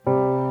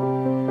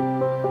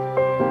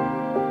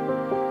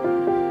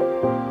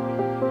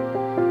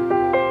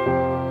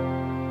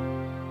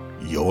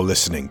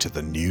listening to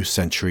the New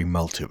Century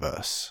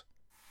Multiverse.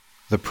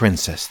 The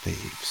Princess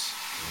Thieves.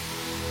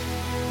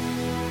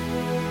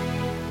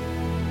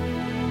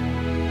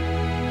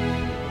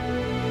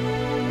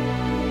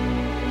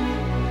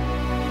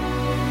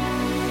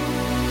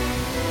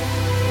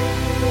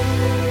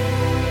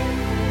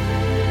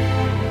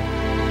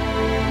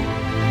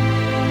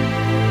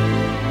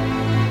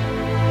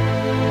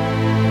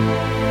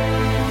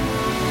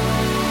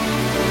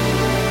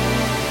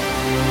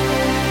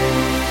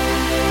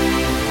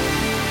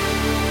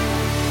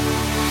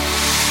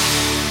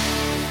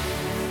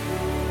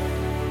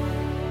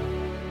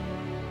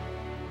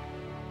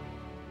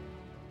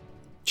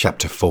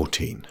 Chapter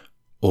 14.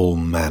 All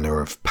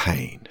Manner of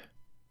Pain.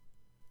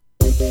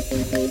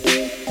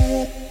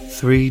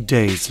 3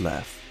 days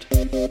left.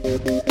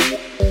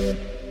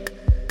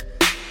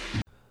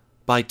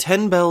 By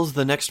 10 bells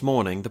the next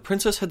morning, the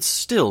princess had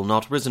still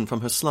not risen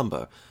from her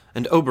slumber,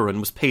 and Oberon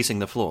was pacing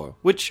the floor,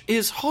 which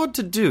is hard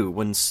to do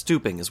when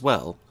stooping as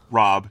well.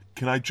 Rob,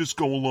 can I just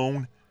go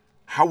alone?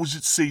 How is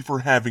it safer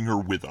having her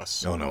with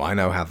us? Oh no, I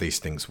know how these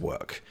things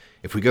work.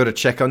 If we go to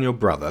check on your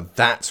brother,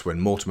 that's when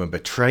Mortimer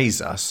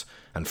betrays us,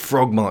 and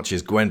Frog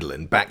marches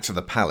Gwendolen back to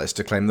the palace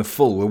to claim the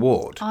full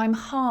reward. I'm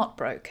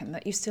heartbroken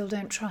that you still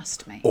don't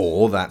trust me.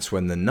 Or that's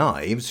when the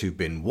Knives, who've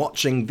been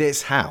watching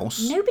this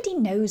house... Nobody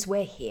knows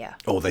we're here.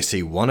 Or they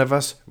see one of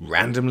us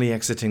randomly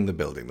exiting the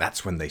building.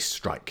 That's when they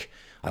strike.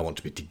 I want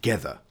to be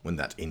together when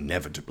that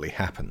inevitably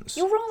happens.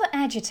 You're rather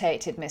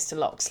agitated, Mr.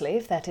 Locksley,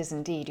 if that is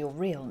indeed your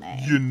real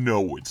name. You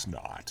know it's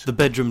not. The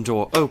bedroom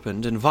door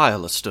opened and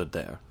Viola stood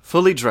there,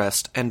 fully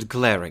dressed and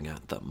glaring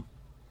at them.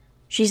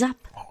 She's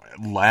up. Oh, at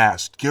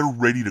last. Get her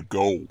ready to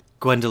go.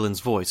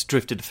 Gwendolen's voice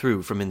drifted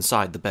through from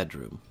inside the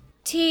bedroom.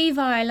 Tea,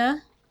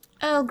 Viola.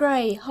 Earl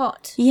Grey,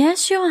 hot.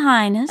 Yes, Your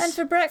Highness. And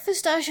for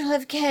breakfast I shall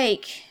have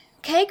cake.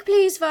 Cake,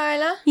 please,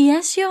 Viola.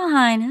 Yes, Your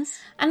Highness.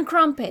 And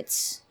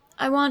crumpets.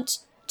 I want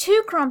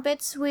 2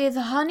 crumpets with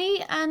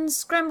honey and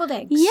scrambled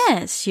eggs.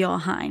 Yes, Your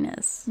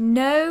Highness.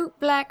 No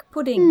black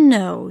pudding.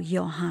 No,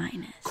 Your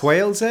Highness.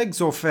 Quail's eggs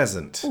or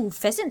pheasant? Ooh,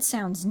 pheasant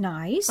sounds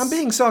nice. I'm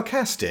being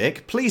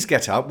sarcastic. Please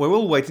get up. We're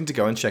all waiting to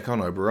go and check on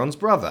Oberon's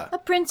brother. A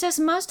princess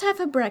must have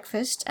her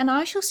breakfast, and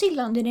I shall see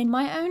London in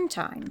my own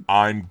time.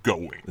 I'm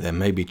going. There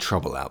may be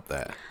trouble out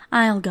there.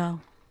 I'll go.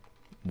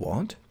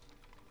 What?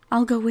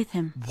 I'll go with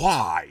him.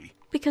 Why?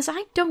 Because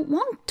I don't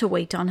want to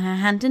wait on her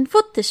hand and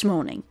foot this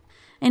morning.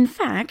 In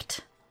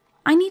fact,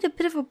 I need a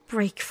bit of a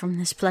break from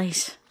this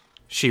place.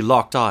 She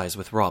locked eyes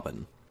with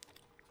Robin.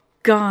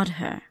 Guard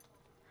her.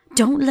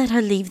 Don't let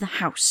her leave the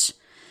house.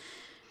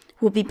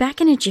 We'll be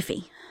back in a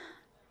jiffy.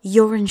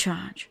 You're in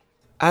charge.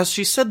 As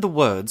she said the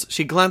words,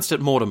 she glanced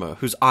at Mortimer,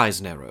 whose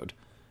eyes narrowed.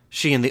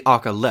 She and the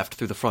Akka left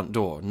through the front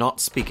door, not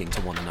speaking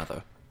to one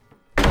another.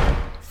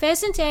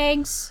 Pheasant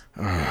eggs.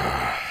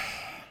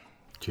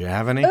 Do you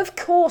have any? Of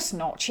course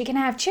not. She can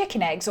have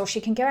chicken eggs or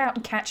she can go out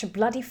and catch a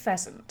bloody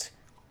pheasant.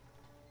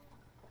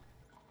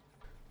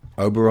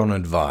 Oberon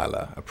and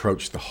Viola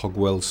approached the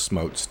Hogwell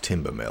Smotes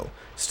timber mill,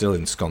 still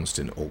ensconced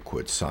in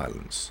awkward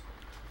silence.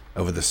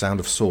 Over the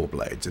sound of saw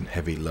blades and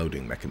heavy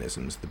loading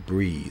mechanisms, the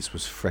breeze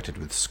was fretted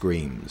with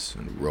screams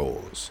and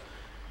roars.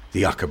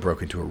 The Akka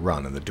broke into a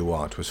run and the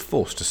Duarte was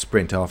forced to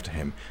sprint after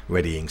him,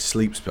 readying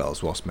sleep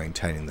spells whilst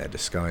maintaining their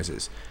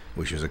disguises,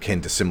 which was akin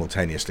to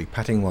simultaneously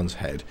patting one's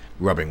head,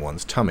 rubbing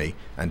one's tummy,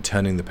 and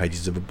turning the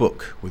pages of a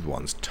book with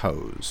one's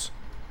toes.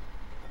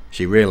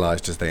 She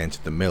realized as they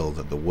entered the mill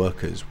that the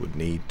workers would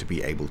need to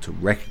be able to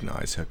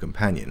recognize her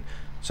companion,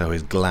 so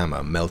his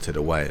glamour melted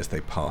away as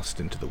they passed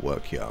into the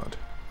workyard.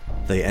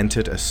 They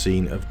entered a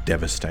scene of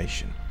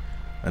devastation.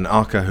 An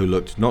Akka who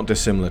looked not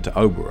dissimilar to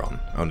Oberon,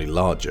 only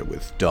larger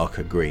with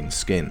darker green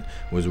skin,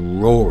 was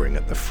roaring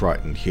at the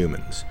frightened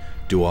humans,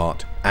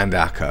 Duarte and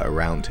Akka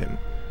around him.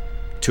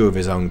 2 of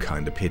his own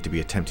kind appeared to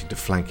be attempting to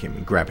flank him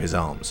and grab his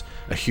arms.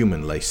 A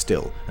human lay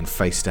still and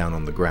face down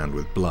on the ground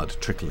with blood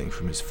trickling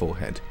from his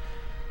forehead.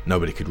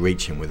 Nobody could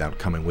reach him without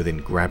coming within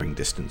grabbing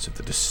distance of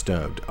the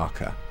disturbed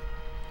Akka.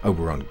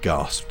 Oberon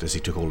gasped as he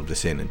took all of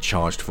this in and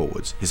charged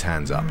forwards, his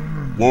hands up.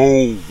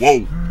 Whoa, whoa,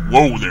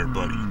 whoa there,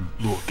 buddy.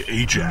 Look,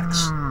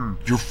 Ajax,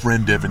 your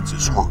friend Evans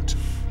is hurt.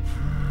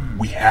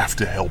 We have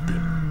to help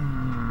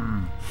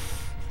him.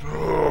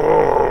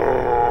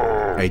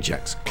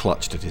 Ajax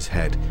clutched at his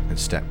head and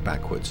stepped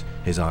backwards,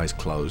 his eyes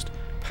closed,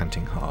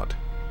 panting hard.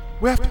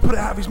 We have to put it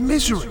out of his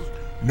misery.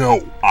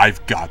 No,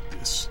 I've got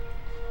this.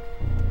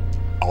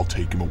 I'll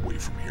take him away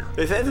from here.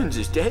 If Evans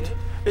is dead,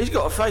 he's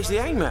got to face the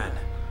hangman.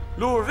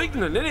 Law of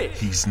England, innit?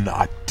 He's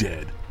not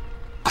dead.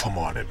 Come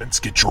on, Evans,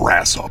 get your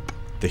ass up.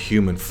 The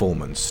human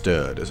foreman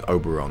stirred as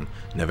Oberon,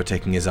 never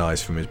taking his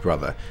eyes from his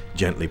brother,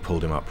 gently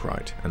pulled him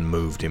upright and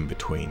moved in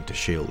between to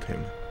shield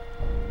him.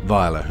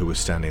 Viola, who was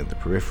standing at the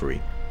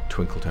periphery,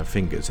 twinkled her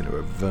fingers in a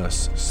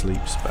reverse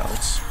sleep spell.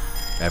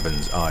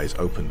 Evan's eyes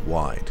opened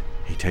wide.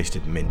 He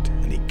tasted mint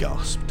and he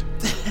gasped.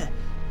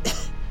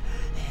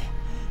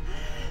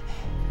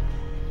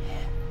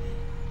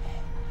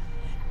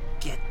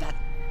 Get that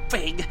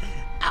thing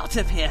out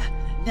of here,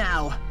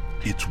 now!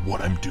 It's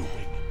what I'm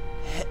doing.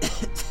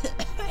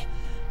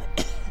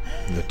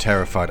 The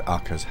terrified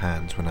Akka's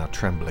hands were now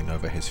trembling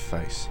over his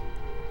face.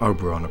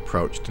 Oberon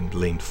approached and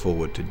leaned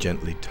forward to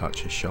gently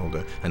touch his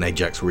shoulder, and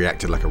Ajax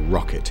reacted like a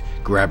rocket,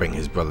 grabbing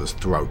his brother's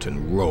throat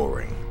and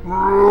roaring.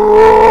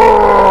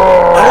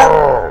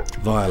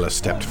 Viola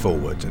stepped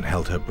forward and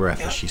held her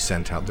breath as she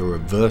sent out the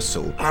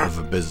reversal of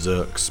a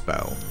berserk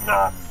spell.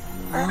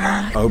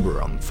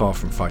 Oberon, far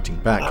from fighting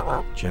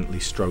back, gently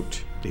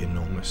stroked the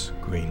enormous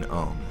green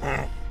arm.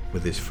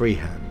 With his free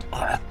hand,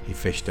 he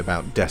fished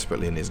about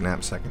desperately in his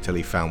knapsack until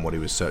he found what he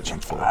was searching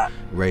for,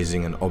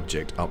 raising an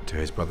object up to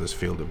his brother's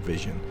field of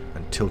vision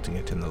and tilting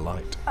it in the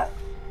light.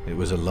 It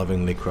was a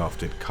lovingly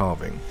crafted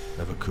carving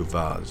of a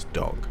Kuvaz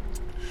dog.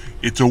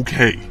 It's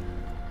okay.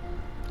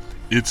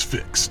 It's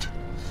fixed.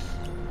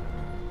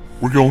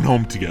 We're going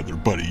home together,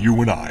 buddy,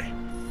 you and I.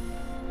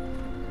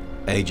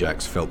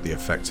 Ajax felt the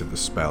effects of the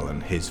spell,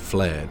 and his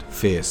flared,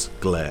 fierce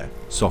glare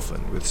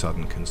softened with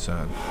sudden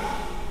concern.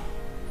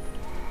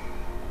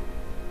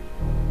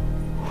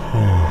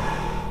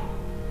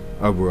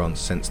 Oberon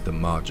sensed the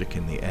magic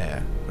in the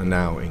air, a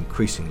now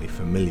increasingly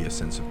familiar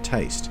sense of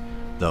taste,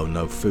 though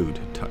no food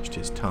had touched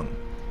his tongue.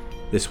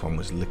 This one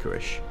was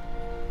licorice.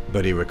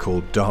 But he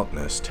recalled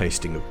darkness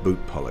tasting of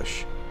boot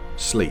polish,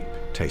 sleep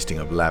tasting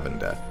of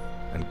lavender,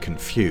 and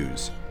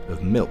confuse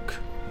of milk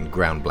and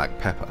ground black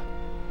pepper.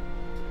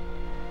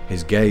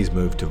 His gaze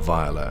moved to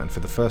Viola, and for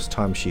the first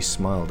time she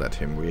smiled at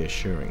him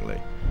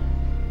reassuringly.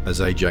 As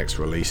Ajax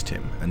released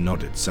him and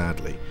nodded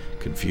sadly,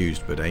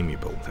 confused but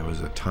amiable, there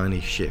was a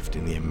tiny shift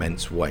in the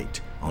immense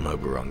weight on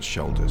Oberon's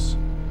shoulders.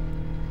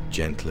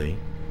 Gently,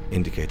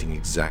 indicating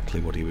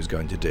exactly what he was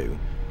going to do,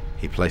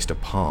 he placed a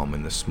palm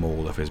in the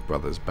small of his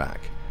brother's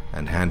back,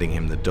 and handing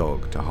him the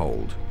dog to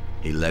hold,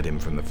 he led him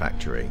from the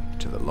factory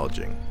to the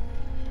lodging.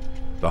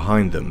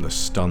 Behind them, the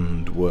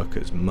stunned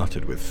workers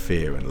muttered with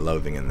fear and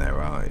loathing in their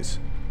eyes.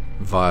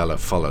 Viola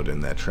followed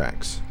in their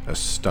tracks, a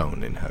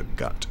stone in her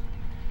gut.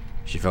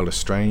 She felt a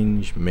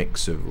strange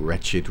mix of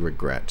wretched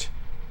regret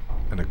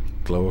and a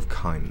glow of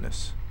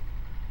kindness.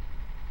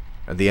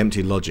 At the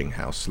empty lodging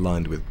house,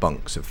 lined with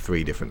bunks of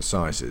 3 different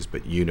sizes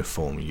but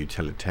uniform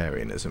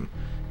utilitarianism,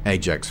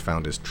 Ajax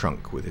found his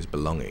trunk with his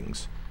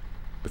belongings.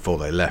 Before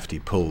they left, he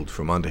pulled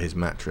from under his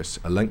mattress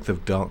a length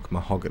of dark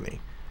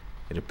mahogany.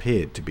 It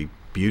appeared to be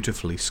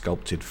beautifully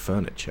sculpted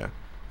furniture,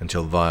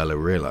 until Viola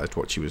realized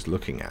what she was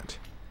looking at.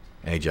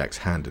 Ajax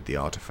handed the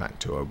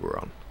artifact to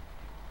Oberon.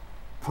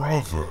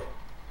 Brother.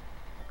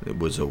 It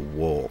was a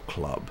war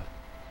club,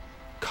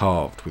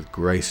 carved with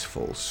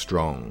graceful,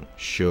 strong,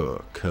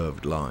 sure,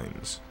 curved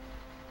lines.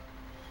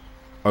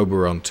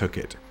 Oberon took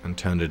it and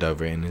turned it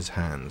over in his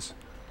hands,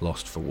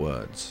 lost for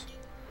words.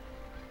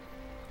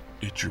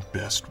 It's your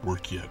best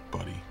work yet,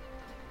 buddy.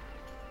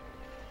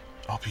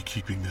 I'll be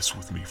keeping this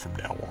with me from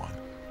now on.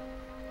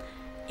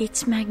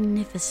 It's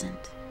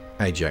magnificent.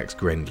 Ajax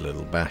grinned a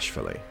little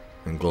bashfully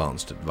and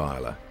glanced at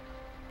Viola.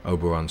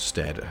 Oberon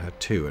stared at her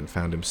too and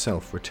found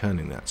himself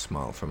returning that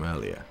smile from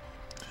earlier.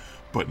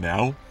 But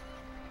now,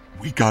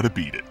 we gotta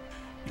beat it.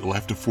 You'll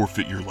have to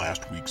forfeit your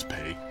last week's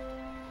pay.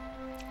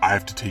 I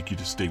have to take you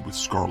to stay with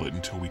Scarlet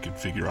until we can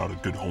figure out a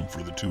good home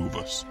for the 2 of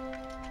us.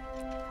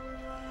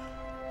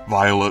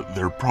 Viola,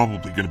 they're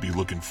probably gonna be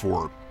looking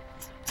for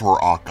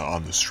Akka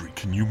on the street.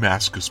 Can you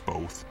mask us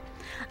both?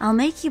 I'll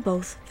make you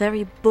both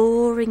very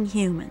boring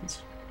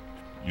humans.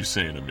 You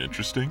saying I'm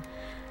interesting?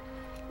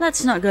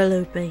 Let's not go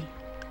loopy.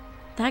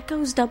 That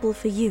goes double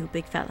for you,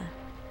 big fella.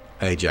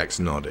 Ajax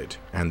nodded,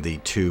 and the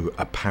 2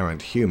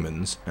 apparent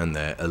humans and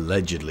their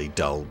allegedly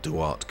dull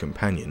Duarte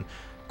companion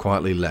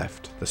quietly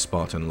left the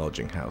Spartan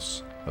lodging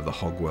house of the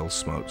Hogwell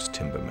Smotes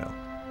timber mill.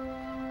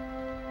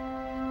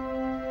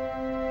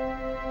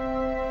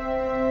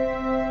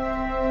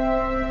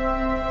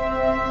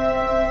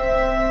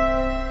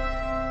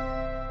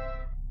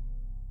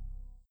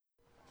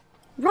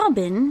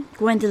 Robin,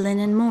 Gwendolen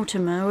and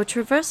Mortimer were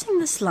traversing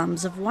the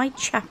slums of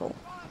Whitechapel.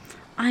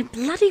 I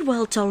bloody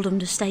well told them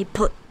to stay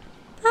put,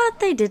 but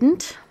they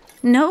didn't.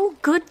 No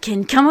good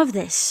can come of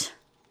this.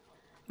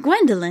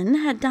 Gwendolen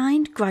had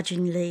dined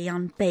grudgingly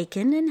on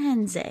bacon and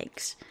hen's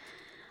eggs,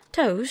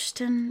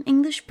 toast and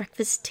English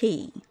breakfast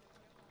tea,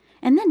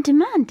 and then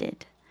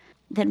demanded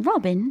that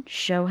Robin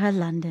show her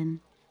London.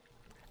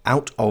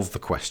 Out of the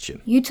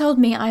question. You told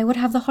me I would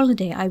have the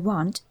holiday I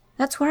want.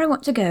 That's where I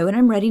want to go, and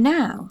I'm ready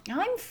now.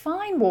 I'm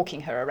fine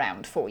walking her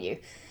around for you.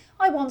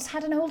 I once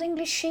had an old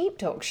English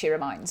sheepdog she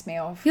reminds me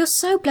of. You're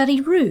so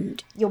bloody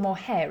rude. You're more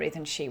hairy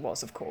than she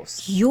was, of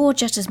course. You're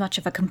just as much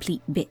of a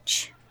complete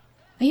bitch.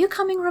 Are you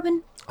coming,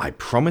 Robin? I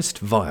promised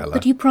Viola...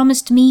 But you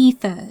promised me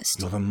first.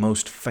 You're the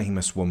most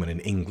famous woman in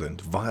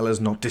England.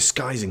 Viola's not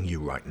disguising you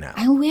right now.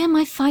 I'll wear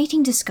my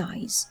fighting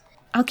disguise.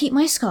 I'll keep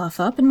my scarf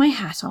up and my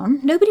hat on.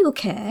 Nobody will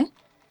care.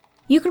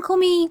 You can call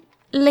me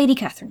Lady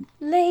Catherine.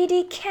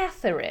 Lady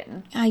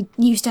Catherine? I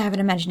used to have an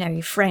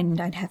imaginary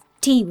friend I'd have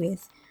tea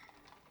with.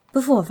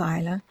 Before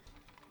Viola.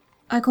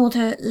 I called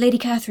her Lady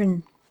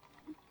Catherine.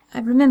 I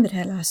remembered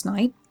her last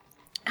night.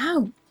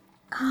 Ow.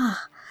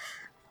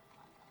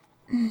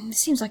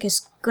 Seems like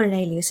as good an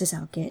alias as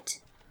I'll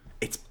get.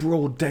 It's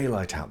broad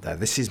daylight out there.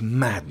 This is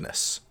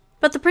madness.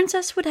 But the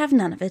princess would have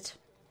none of it.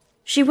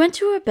 She went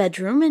to her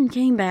bedroom and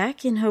came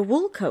back in her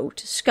wool coat,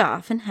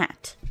 scarf, and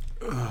hat.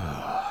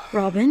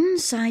 Robin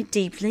sighed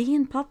deeply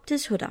and popped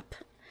his hood up,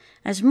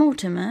 as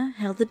Mortimer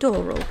held the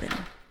door open,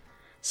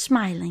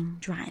 smiling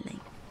dryly.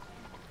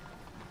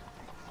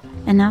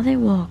 And now they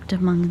walked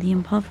among the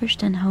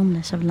impoverished and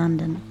homeless of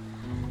London,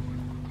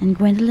 and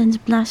Gwendolyn's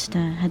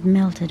bluster had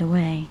melted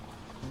away.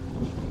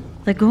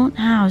 The gaunt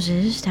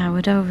houses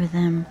towered over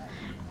them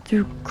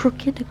through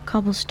crooked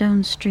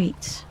cobblestone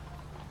streets,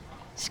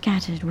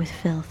 scattered with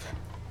filth.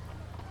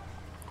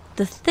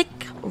 The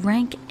thick,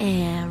 rank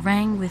air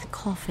rang with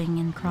coughing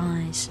and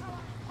cries.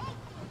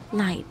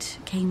 Light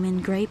came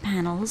in grey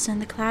panels,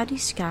 and the cloudy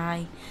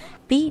sky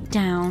beat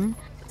down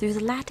through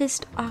the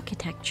latticed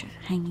architecture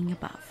hanging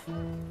above.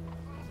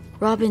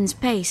 Robin's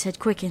pace had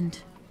quickened.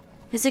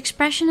 His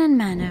expression and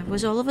manner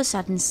was all of a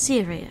sudden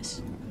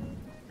serious,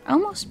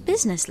 almost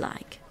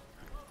businesslike.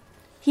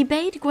 He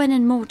bade Gwen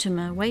and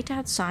Mortimer wait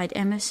outside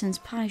Emerson's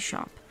pie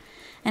shop,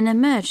 and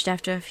emerged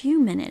after a few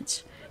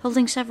minutes,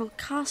 holding several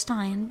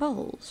cast-iron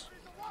bowls.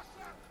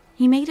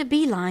 He made a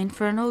beeline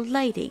for an old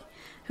lady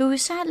who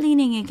sat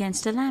leaning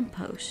against a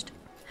lamp-post,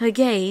 her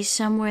gaze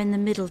somewhere in the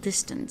middle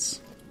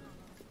distance.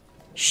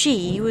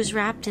 She was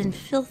wrapped in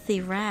filthy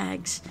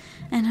rags,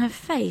 and her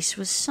face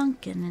was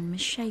sunken and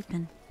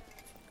misshapen.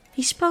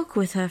 He spoke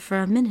with her for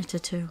a minute or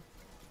two,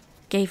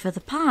 gave her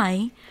the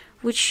pie,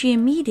 which she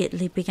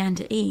immediately began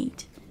to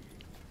eat,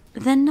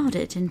 then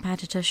nodded and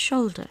patted her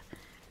shoulder,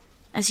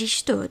 as he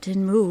stood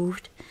and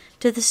moved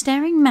to the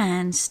staring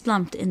man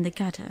slumped in the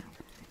gutter.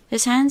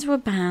 His hands were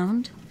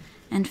bound,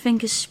 and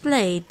fingers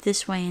splayed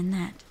this way and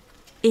that,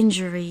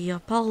 injury or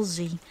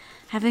palsy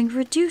having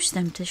reduced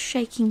them to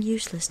shaking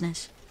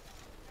uselessness.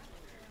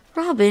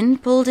 Robin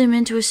pulled him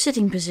into a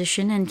sitting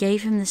position and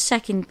gave him the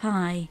second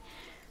pie,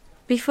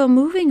 before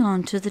moving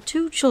on to the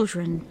two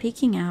children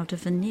peeking out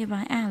of a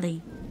nearby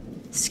alley,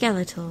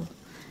 skeletal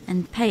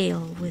and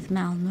pale with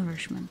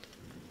malnourishment,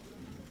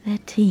 their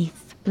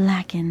teeth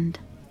blackened.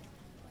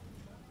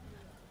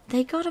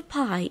 They got a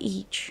pie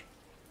each.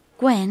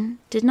 Gwen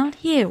did not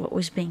hear what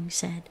was being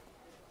said,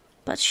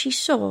 but she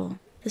saw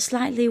the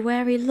slightly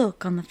wary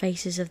look on the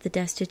faces of the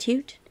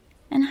destitute,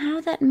 and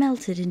how that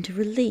melted into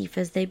relief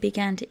as they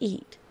began to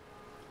eat.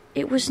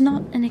 It was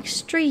not an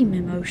extreme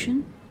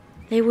emotion.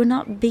 They were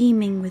not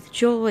beaming with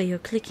joy or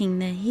clicking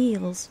their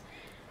heels.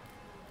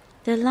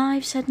 Their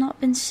lives had not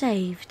been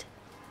saved,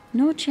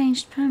 nor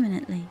changed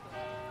permanently,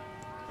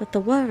 but the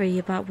worry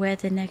about where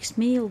their next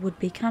meal would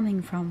be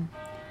coming from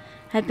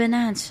had been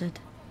answered,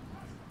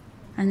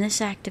 and this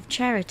act of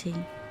charity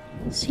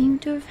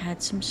seemed to have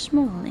had some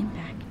small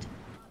impact.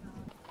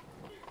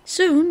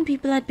 Soon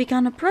people had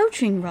begun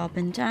approaching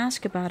Robin to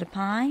ask about a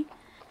pie,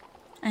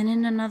 and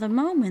in another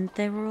moment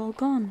they were all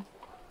gone.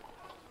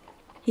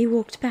 He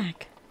walked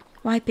back,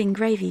 wiping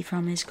gravy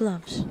from his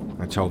gloves.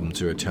 I told them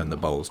to return the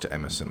bowls to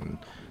Emerson, and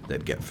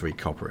they'd get 3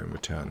 copper in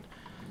return.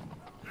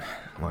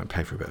 Might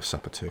pay for a bit of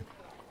supper too.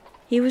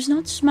 He was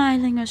not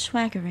smiling or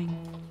swaggering.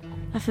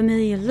 A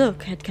familiar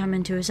look had come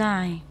into his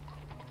eye.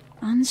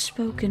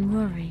 Unspoken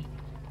worry.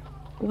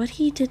 What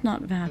he did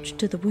not vouch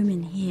to the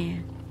women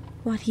here,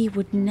 what he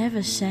would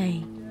never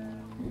say,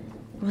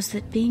 was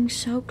that being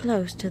so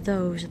close to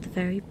those at the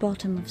very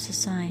bottom of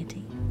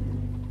society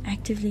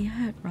actively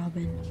hurt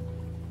Robin.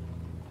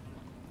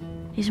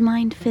 His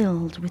mind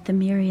filled with the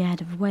myriad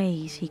of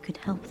ways he could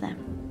help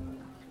them,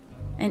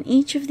 and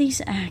each of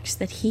these acts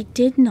that he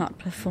did not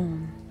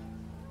perform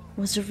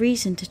was a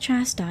reason to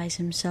chastise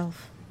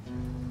himself.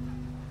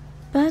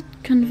 But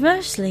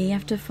conversely,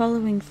 after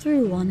following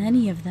through on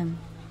any of them,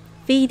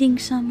 feeding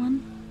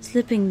someone,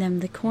 slipping them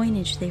the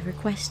coinage they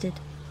requested,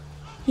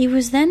 he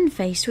was then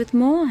faced with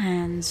more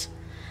hands,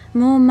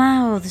 more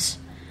mouths,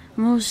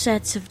 more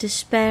sets of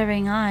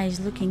despairing eyes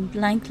looking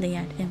blankly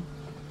at him,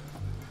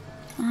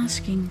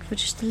 asking for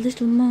just a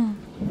little more,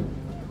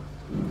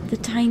 the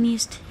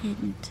tiniest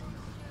hint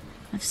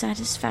of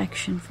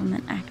satisfaction from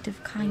an act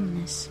of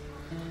kindness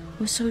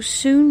was so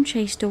soon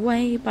chased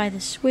away by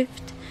the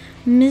swift,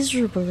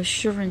 miserable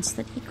assurance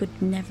that he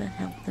could never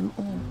help them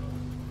all.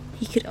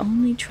 He could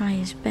only try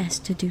his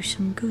best to do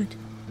some good,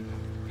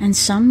 and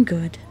some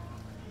good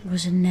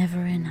was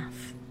never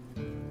enough.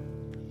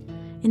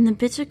 In the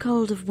bitter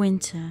cold of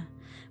winter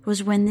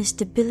was when this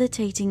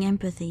debilitating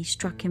empathy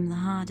struck him the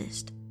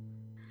hardest.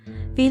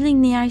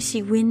 Feeling the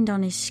icy wind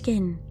on his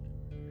skin,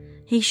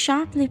 he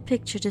sharply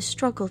pictured a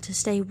struggle to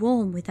stay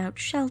warm without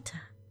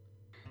shelter,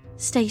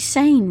 stay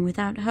sane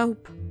without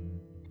hope,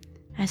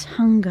 as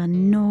hunger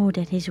gnawed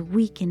at his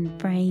weakened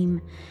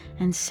frame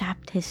and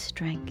sapped his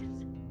strength.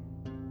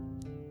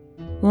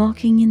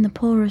 Walking in the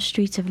poorer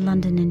streets of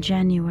London in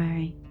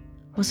January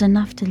was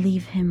enough to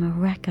leave him a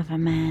wreck of a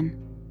man.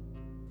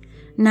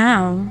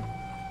 Now,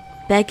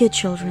 beggar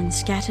children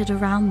scattered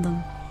around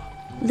them.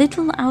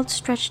 Little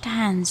outstretched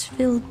hands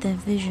filled their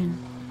vision.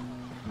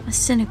 A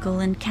cynical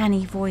and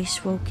canny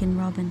voice woke in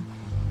Robin,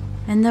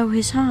 and though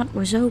his heart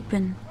was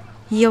open,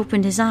 he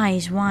opened his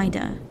eyes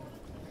wider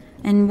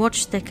and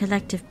watched their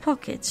collective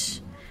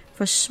pockets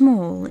for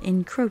small,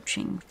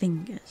 encroaching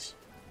fingers.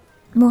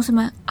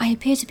 Mortimer, I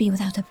appear to be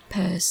without a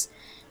purse.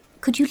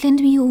 Could you lend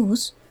me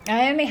yours?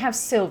 I only have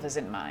silvers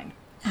in mine.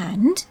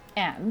 And?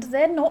 And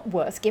they're not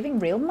worth giving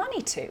real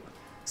money to.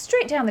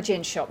 Straight down the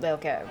gin shop they'll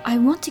go. I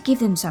want to give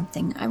them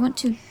something. I want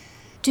to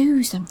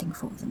do something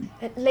for them.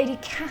 Lady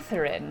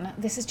Catherine,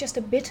 this is just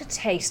a bitter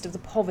taste of the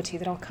poverty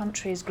that our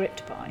country is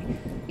gripped by.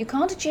 You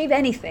can't achieve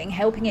anything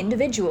helping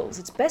individuals.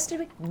 It's best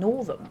to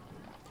ignore them.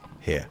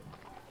 Here.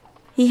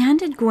 He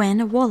handed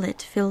Gwen a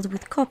wallet filled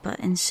with copper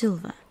and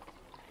silver.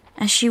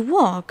 As she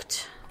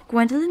walked,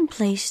 Gwendolen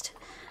placed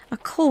a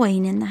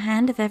coin in the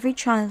hand of every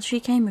child she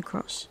came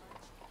across.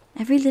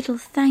 Every little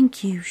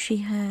thank you she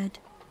heard,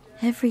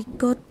 every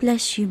God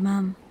bless you,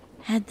 Mum,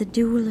 had the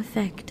dual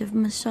effect of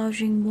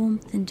massaging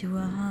warmth into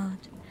her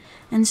heart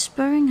and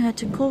spurring her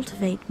to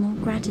cultivate more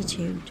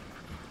gratitude.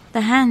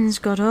 The hands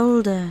got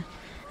older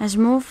as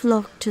more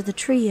flocked to the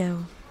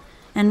trio,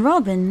 and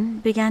Robin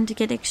began to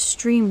get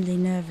extremely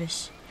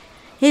nervous.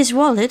 His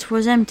wallet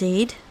was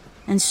emptied,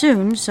 and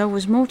soon so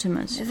was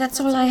Mortimer's. That's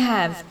all I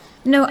have.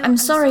 No, I'm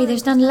sorry,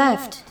 there's none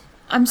left.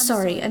 I'm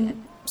sorry,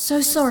 I'm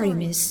so sorry,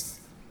 miss.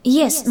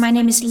 Yes, my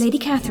name is Lady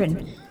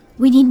Catherine.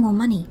 We need more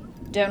money.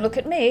 Don't look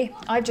at me.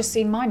 I've just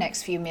seen my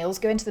next few meals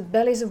go into the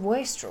bellies of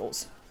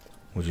wastrels.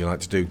 Would you like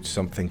to do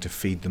something to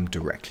feed them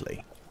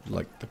directly?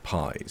 Like the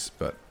pies,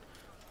 but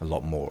a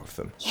lot more of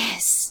them.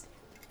 Yes.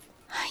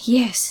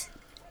 Yes.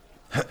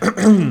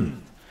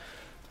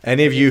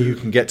 Any of you who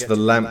can get to the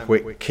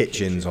Lampwick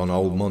kitchens on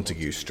Old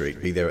Montague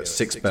Street, be there at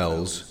 6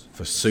 bells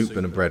for soup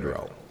and a bread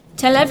roll.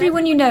 Tell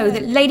everyone you know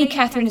that Lady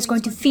Catherine is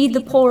going to feed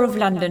the poor of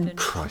London.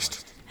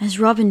 Christ. As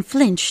Robin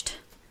flinched,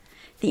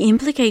 the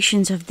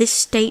implications of this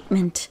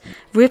statement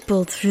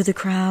rippled through the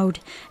crowd,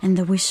 and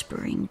the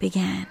whispering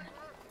began.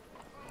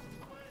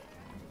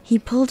 He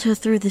pulled her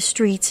through the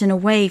streets and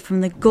away from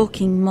the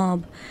gawking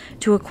mob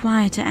to a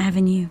quieter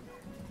avenue.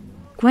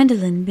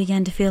 Gwendolen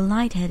began to feel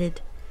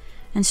lightheaded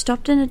and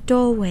stopped in a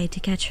doorway to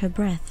catch her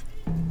breath.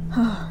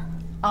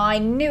 I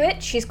knew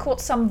it. She's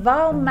caught some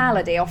vile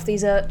malady off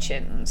these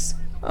urchins.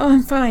 Oh,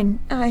 I'm fine.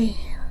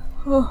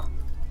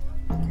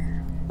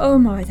 Oh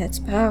my, that's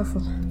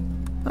powerful.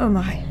 Oh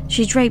my.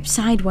 She draped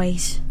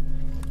sideways,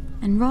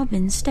 and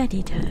Robin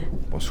steadied her.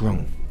 What's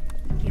wrong?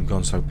 You've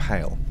gone so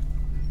pale.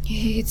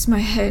 It's my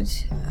head.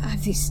 I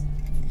have these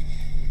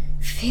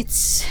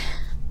fits.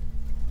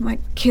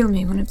 Might kill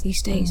me one of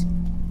these days.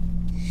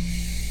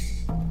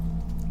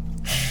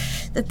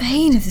 The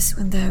pain of this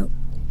one, though.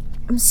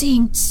 I'm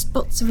seeing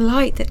spots of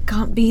light that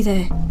can't be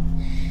there.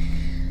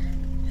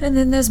 And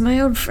then there's my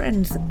old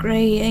friend, the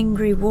grey,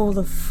 angry wall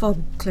of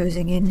fog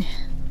closing in.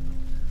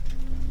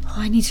 Oh,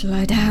 I need to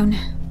lie down.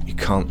 You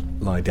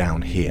can't lie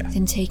down here.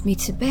 Then take me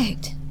to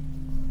bed.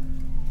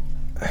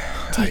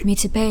 Take me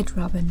to bed,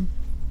 Robin.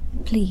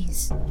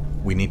 Please.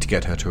 We need to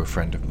get her to a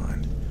friend of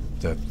mine.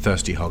 The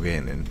Thirsty Hog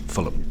Inn in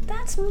Fulham.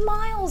 That's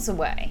miles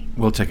away.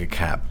 We'll take a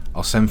cab.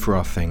 I'll send for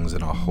our things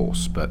and our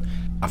horse, but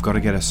I've got to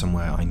get her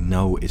somewhere I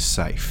know is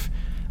safe.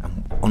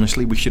 And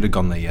honestly, we should have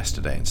gone there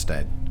yesterday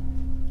instead.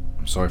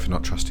 I'm sorry for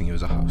not trusting you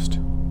as a host.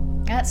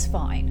 That's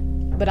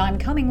fine, but I'm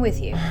coming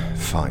with you.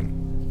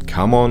 Fine.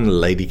 Come on,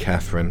 Lady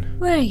Catherine.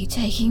 Where are you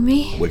taking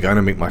me? We're going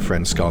to meet my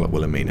friend Scarlet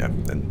Wilhelmina,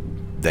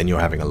 and then you're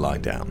having a lie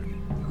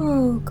down.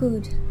 Oh,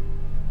 good.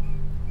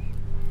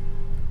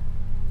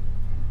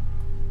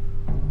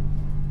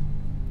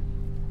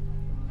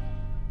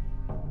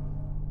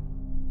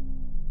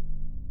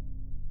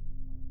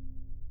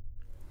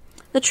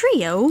 The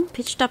trio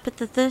pitched up at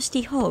the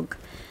Thirsty Hog,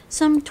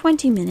 some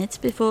 20 minutes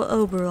before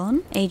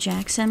Oberon,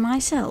 Ajax, and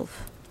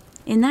myself.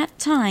 In that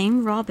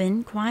time,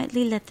 Robin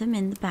quietly let them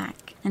in the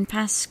back and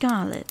past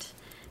Scarlet,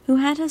 who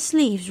had her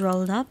sleeves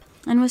rolled up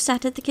and was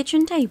sat at the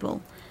kitchen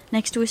table,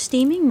 next to a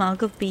steaming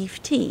mug of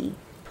beef tea,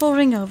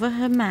 poring over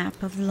her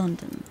map of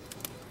London.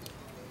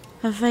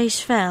 Her face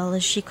fell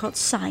as she caught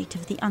sight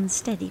of the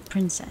unsteady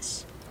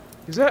princess.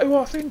 Is that who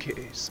I think it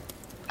is?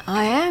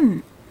 I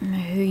am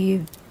who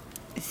you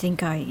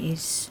think I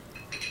is.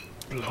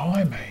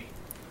 Blimey.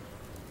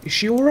 Is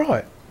she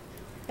alright?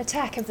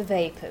 Attack of the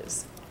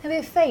vapours. Have you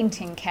a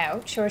fainting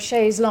couch or a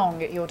chaise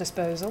longue at your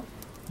disposal?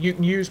 You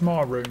can use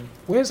my room.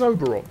 Where's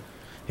Oberon?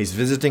 He's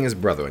visiting his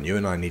brother and you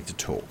and I need to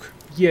talk.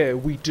 Yeah,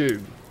 we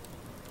do.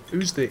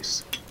 Who's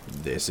this?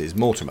 This is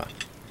Mortimer.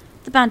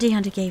 The bounty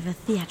hunter gave a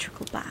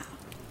theatrical bow.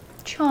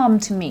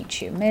 Charmed to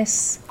meet you,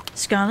 miss.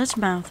 Scarlet's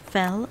mouth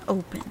fell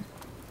open.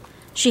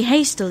 She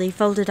hastily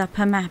folded up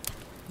her map.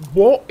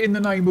 What in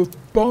the name of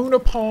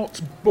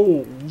Bonaparte's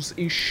balls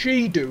is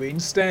she doing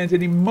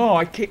standing in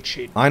my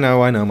kitchen? I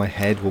know, my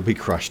head will be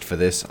crushed for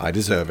this. I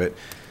deserve it.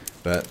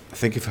 But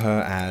think of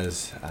her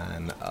as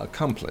an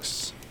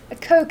accomplice. A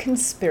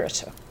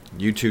co-conspirator.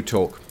 You two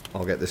talk.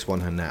 I'll get this one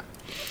her nap.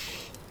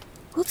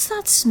 What's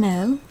that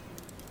smell?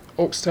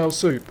 Oxtail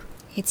soup.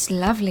 It's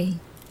lovely.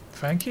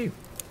 Thank you.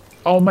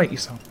 I'll make you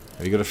some.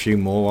 Have you got a few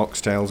more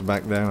oxtails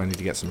back there? I need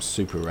to get some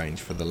soup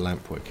arranged for the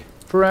Lampwick.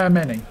 For how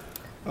many?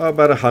 Oh,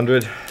 about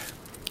 100.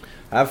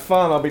 Have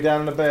fun, I'll be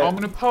down in a bit. I'm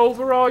going to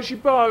pulverise your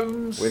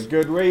bones. With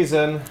good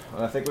reason.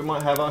 I think we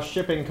might have our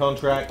shipping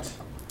contract.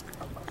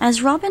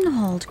 As Robin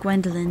hauled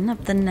Gwendolen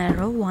up the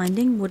narrow,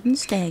 winding wooden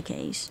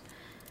staircase,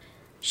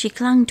 she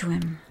clung to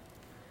him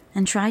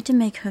and tried to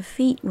make her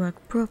feet work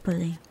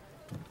properly.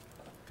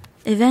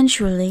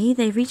 Eventually,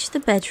 they reached the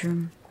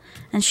bedroom,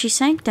 and she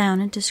sank down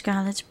into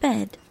Scarlet's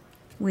bed,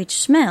 which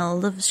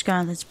smelled of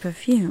Scarlet's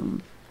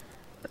perfume,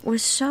 but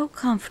was so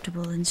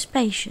comfortable and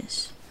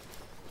spacious.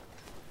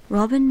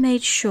 Robin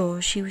made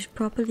sure she was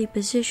properly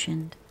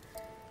positioned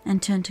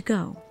and turned to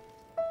go.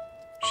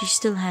 She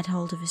still had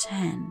hold of his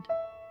hand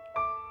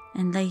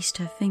and laced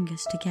her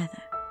fingers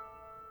together.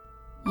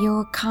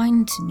 You're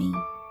kind to me.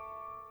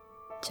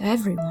 To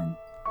everyone.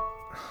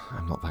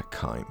 I'm not that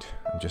kind.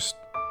 I'm just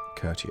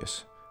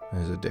courteous.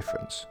 There's a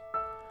difference.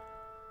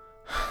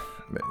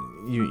 But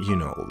you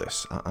know all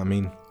this. I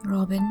mean...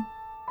 Robin.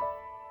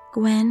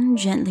 Gwen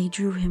gently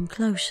drew him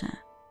closer,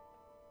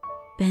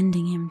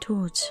 bending him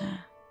towards her.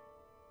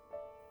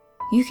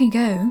 You can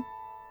go,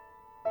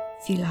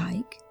 if you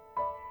like.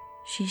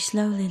 She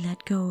slowly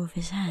let go of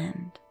his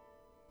hand.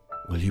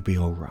 Will you be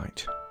all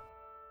right?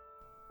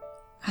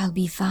 I'll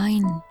be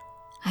fine.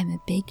 I'm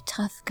a big,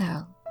 tough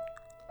girl.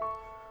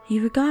 He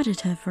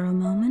regarded her for a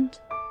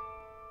moment,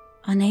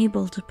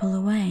 unable to pull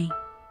away.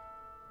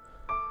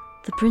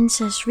 The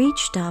princess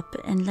reached up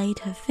and laid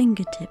her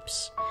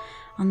fingertips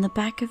on the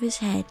back of his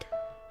head,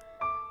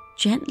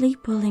 gently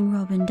pulling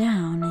Robin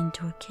down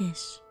into a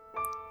kiss.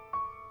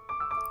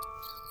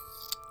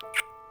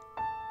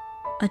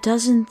 A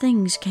dozen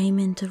things came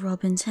into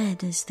Robin's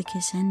head as the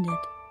kiss ended.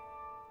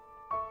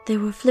 There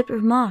were flip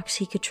remarks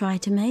he could try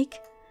to make,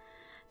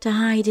 to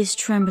hide his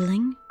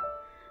trembling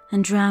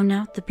and drown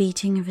out the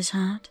beating of his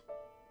heart.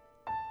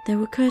 There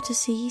were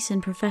courtesies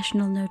and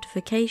professional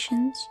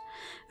notifications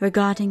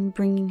regarding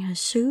bringing her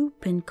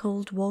soup and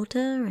cold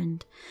water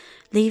and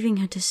leaving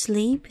her to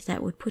sleep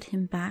that would put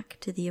him back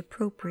to the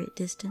appropriate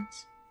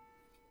distance.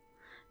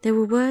 There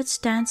were words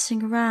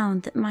dancing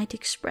around that might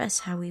express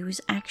how he was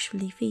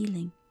actually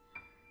feeling.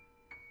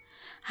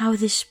 How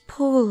this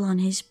pull on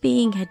his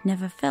being had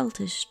never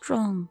felt as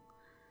strong.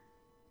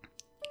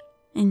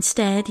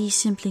 Instead, he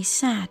simply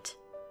sat,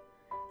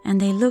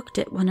 and they looked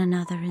at one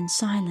another in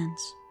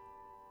silence,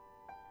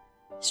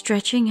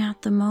 stretching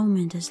out the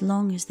moment as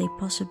long as they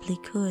possibly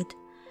could,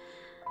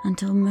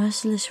 until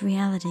merciless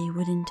reality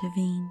would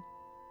intervene.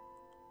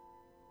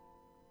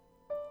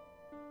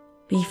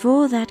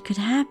 Before that could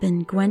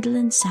happen,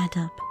 Gwendolen sat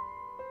up,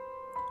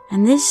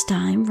 and this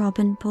time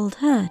Robin pulled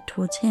her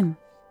towards him,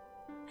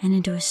 and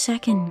into a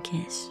second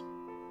kiss,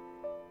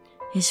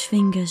 his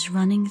fingers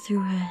running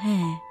through her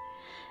hair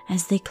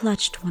as they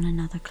clutched one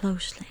another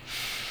closely.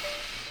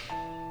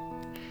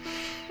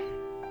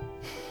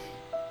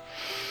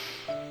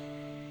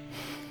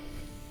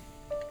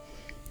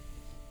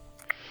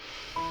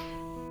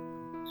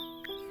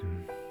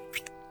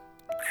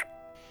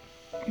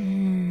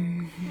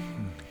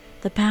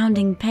 The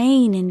pounding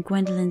pain in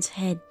Gwendolen's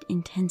head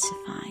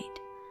intensified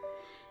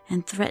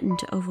and threatened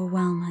to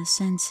overwhelm her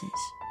senses.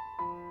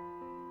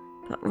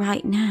 But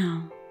right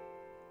now,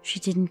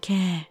 she didn't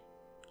care.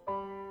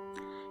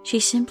 She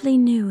simply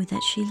knew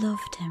that she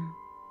loved him,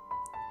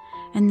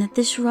 and that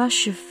this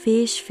rush of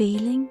fierce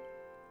feeling,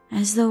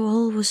 as though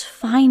all was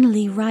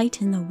finally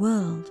right in the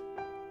world,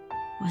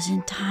 was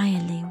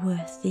entirely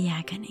worth the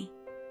agony.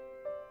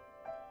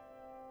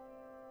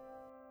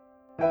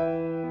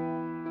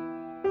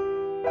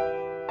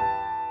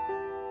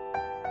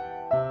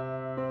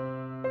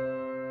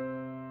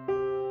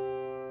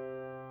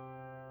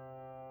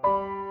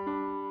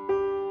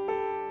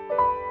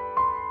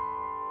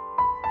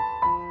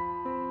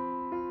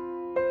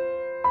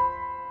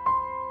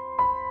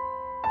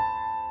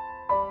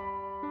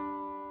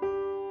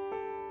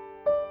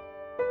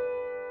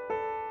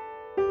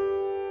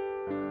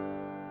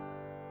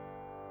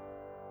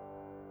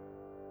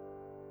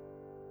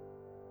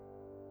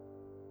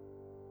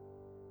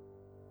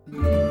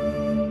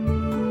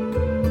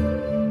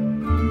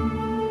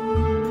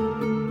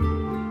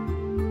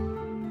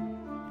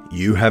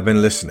 You have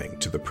been listening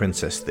to The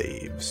Princess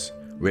Thieves,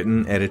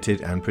 written,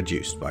 edited and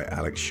produced by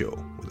Alex Shaw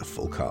with a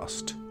full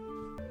cast.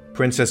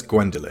 Princess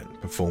Gwendolen,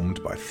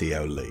 performed by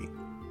Theo Lee.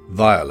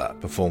 Viola,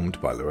 performed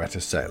by Loretta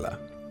Saylor.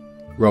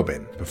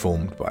 Robin,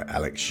 performed by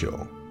Alex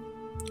Shaw.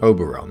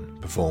 Oberon,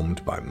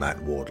 performed by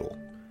Matt Wardle.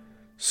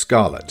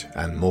 Scarlet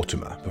and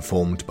Mortimer,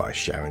 performed by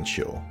Sharon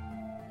Shaw.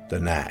 The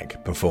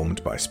Nag,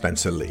 performed by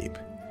Spencer Lieb.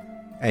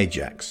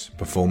 Ajax,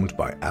 performed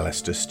by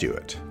Alistair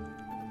Stewart.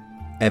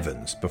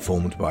 Evans,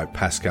 performed by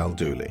Pascal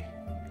Dooley.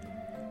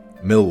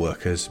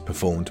 Millworkers,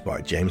 performed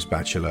by James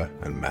Batchelor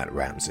and Matt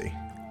Ramsey.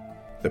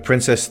 The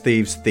Princess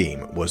Thieves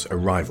theme was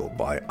Arrival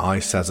by I.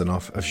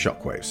 Sazanoff of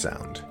Shockwave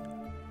Sound.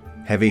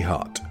 Heavy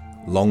Heart,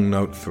 Long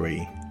Note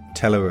 3,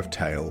 Teller of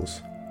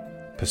Tales,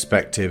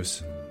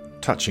 Perspectives,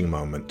 Touching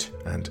Moment,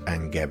 and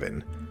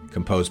Angevin,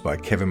 composed by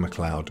Kevin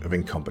MacLeod of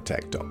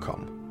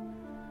Incompetech.com.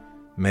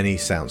 Many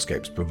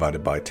soundscapes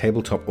provided by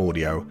Tabletop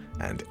Audio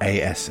and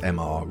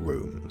ASMR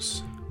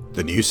Rooms.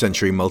 The New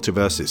Century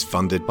Multiverse is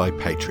funded by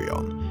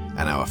Patreon,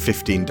 and our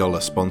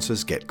 $15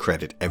 sponsors get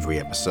credit every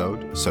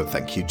episode, so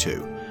thank you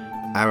to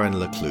Aaron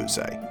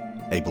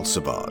Lecluse, Abel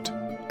Savard,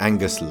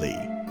 Angus Lee,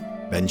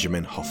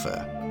 Benjamin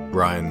Hoffer,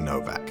 Brian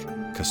Novak,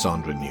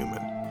 Cassandra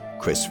Newman,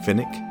 Chris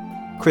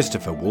Finnick,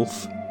 Christopher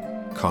Wolfe,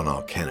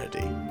 Connor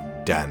Kennedy,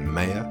 Dan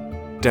Mayer,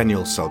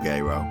 Daniel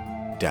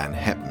Salguero, Dan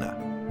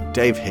Hepner,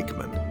 Dave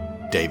Hickman,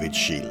 David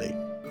Shealy,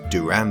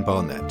 Duran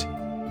Barnett,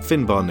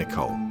 Finbar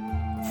Nicole,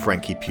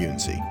 Frankie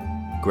Punzi,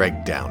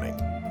 Greg Downing,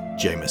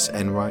 Jameis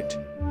Enright,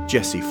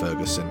 Jesse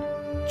Ferguson,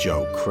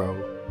 Joe Crow,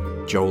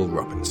 Joel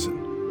Robinson,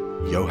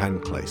 Johan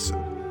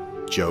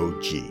Clayson, Joe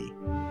G,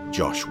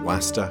 Josh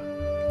Waster,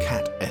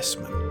 Kat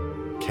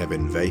Essman,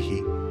 Kevin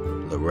Vahey,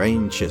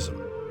 Lorraine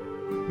Chisholm,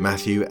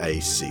 Matthew A.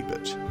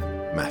 Siebert,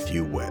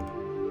 Matthew Webb,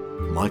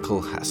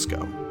 Michael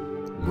Haskell,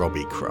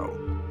 Robbie Crow,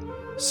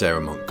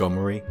 Sarah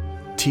Montgomery,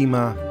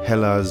 Tima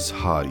Helaz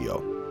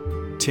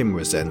Harjo, Tim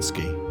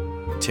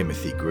Rosensky,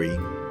 Timothy Green,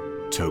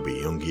 Toby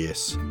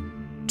Jungius,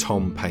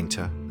 Tom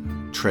Painter,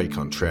 Trey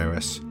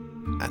Contreras,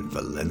 and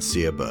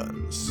Valencia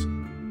Burns.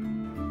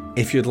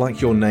 If you'd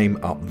like your name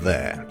up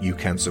there, you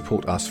can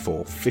support us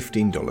for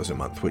 $15 a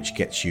month, which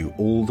gets you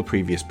all the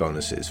previous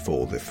bonuses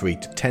for the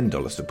 $3 to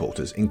 $10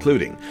 supporters,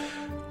 including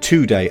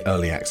 2-day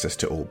early access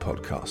to all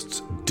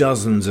podcasts,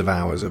 dozens of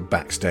hours of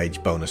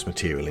backstage bonus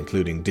material,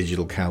 including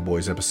Digital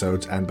Cowboys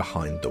episodes and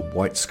Behind the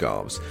White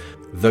Scarves,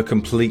 the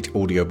complete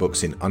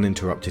audiobooks in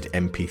uninterrupted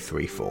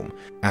MP3 form,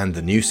 and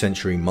the New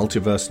Century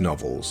Multiverse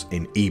novels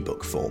in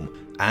ebook form.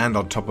 And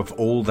on top of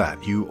all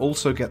that, you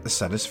also get the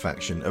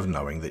satisfaction of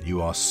knowing that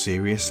you are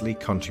seriously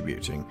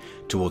contributing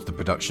towards the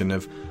production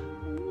of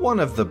one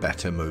of the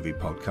better movie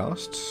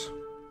podcasts,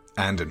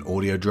 and an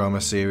audio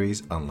drama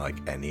series unlike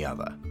any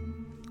other.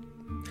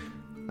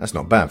 That's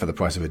not bad for the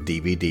price of a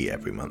DVD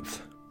every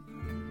month.